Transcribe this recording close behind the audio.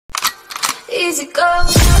Easy go.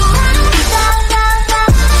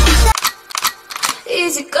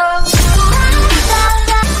 Easy go.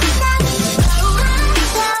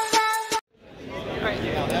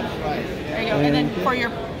 There you go. And then for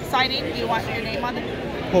your signing, do you want your name on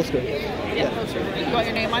it? Poster. Yeah, poster. You want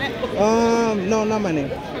your name on it? No, not my name.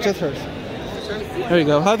 Just hers. There you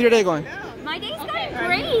go. How's your day going? My day's going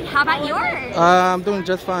great. How about yours? I'm doing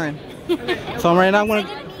just fine. So right now I'm gonna.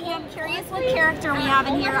 I'm curious what character we have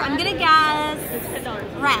in here. I'm gonna guess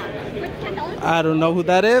Red. I don't know who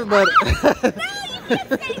that is, but. No, you can't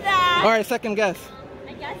say that. All right, second guess.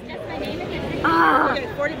 I guess just my name again. Oh. Okay,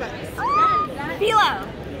 40 bucks. Philo.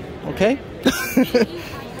 Okay.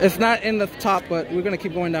 It's not in the top, but we're gonna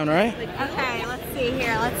keep going down. All right. Okay, let's see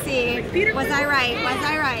here. Let's see. Was I right? Was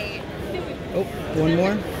I right? Oh, one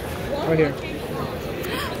more. Right here.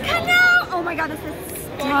 Kanao! Oh my god, this is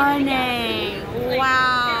stunning.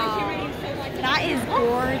 Wow. That is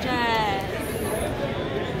gorgeous.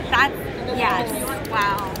 That's, yes.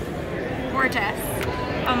 Wow. Gorgeous.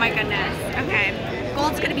 Oh my goodness. Okay.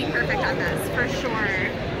 Gold's gonna be perfect on this, for sure.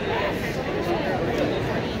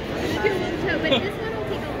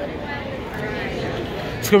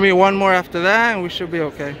 It's gonna be one more after that, and we should be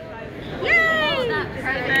okay. Yay!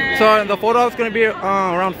 Perfect. So the photo op's gonna be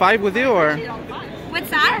around 5 with you, or What's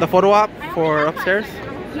that? the photo op for upstairs?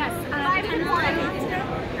 Yes, 1500.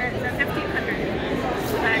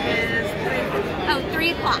 That is 3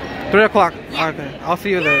 o'clock. 3 o'clock. Yeah. Okay, I'll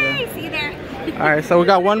see you there Yay, then. see you there. All right, so we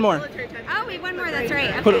got one more. Oh, wait, one more, that's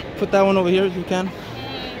right. Okay. Put that one over here if you can.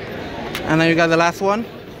 And then you got the last one.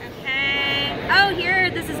 Okay. Oh, here,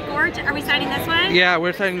 this is gorgeous. Are we signing this one? Yeah,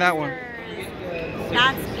 we're signing that one.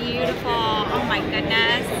 That's beautiful. Oh my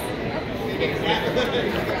goodness.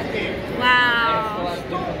 Wow.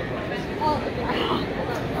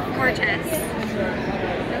 Gorgeous.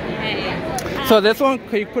 Okay. So this one,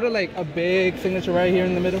 could you put it like a big signature right here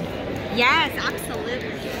in the middle? Yes, absolutely.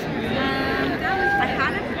 I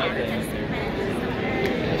had it. I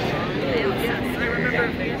remember.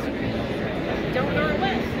 Don't know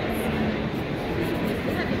when.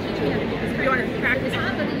 You want to practice? You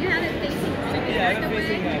have it facing the way,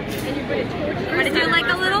 and you put it towards you. We're gonna do like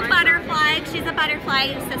a little butterfly. She's a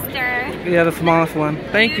butterfly sister. Yeah, the smallest one.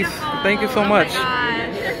 Thank Beautiful. you so much. Oh my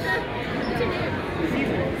gosh.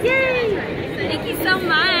 Yay! Thank you so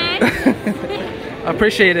much.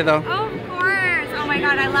 Appreciate it though. Oh, of course. Oh my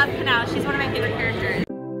god, I love Kanao. She's one of my favorite characters.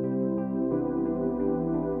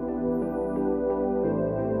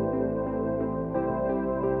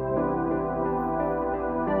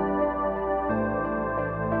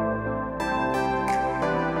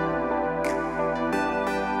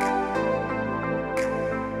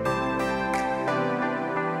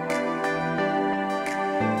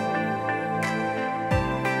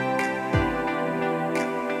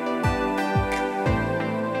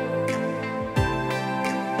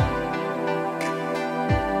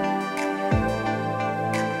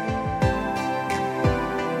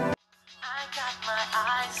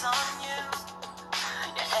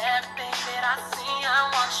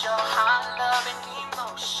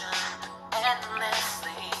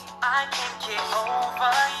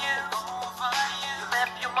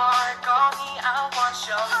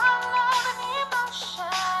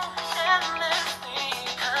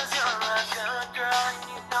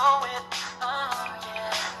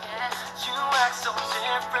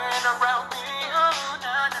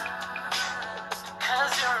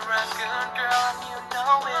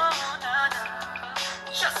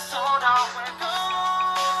 Just hold on, we're good.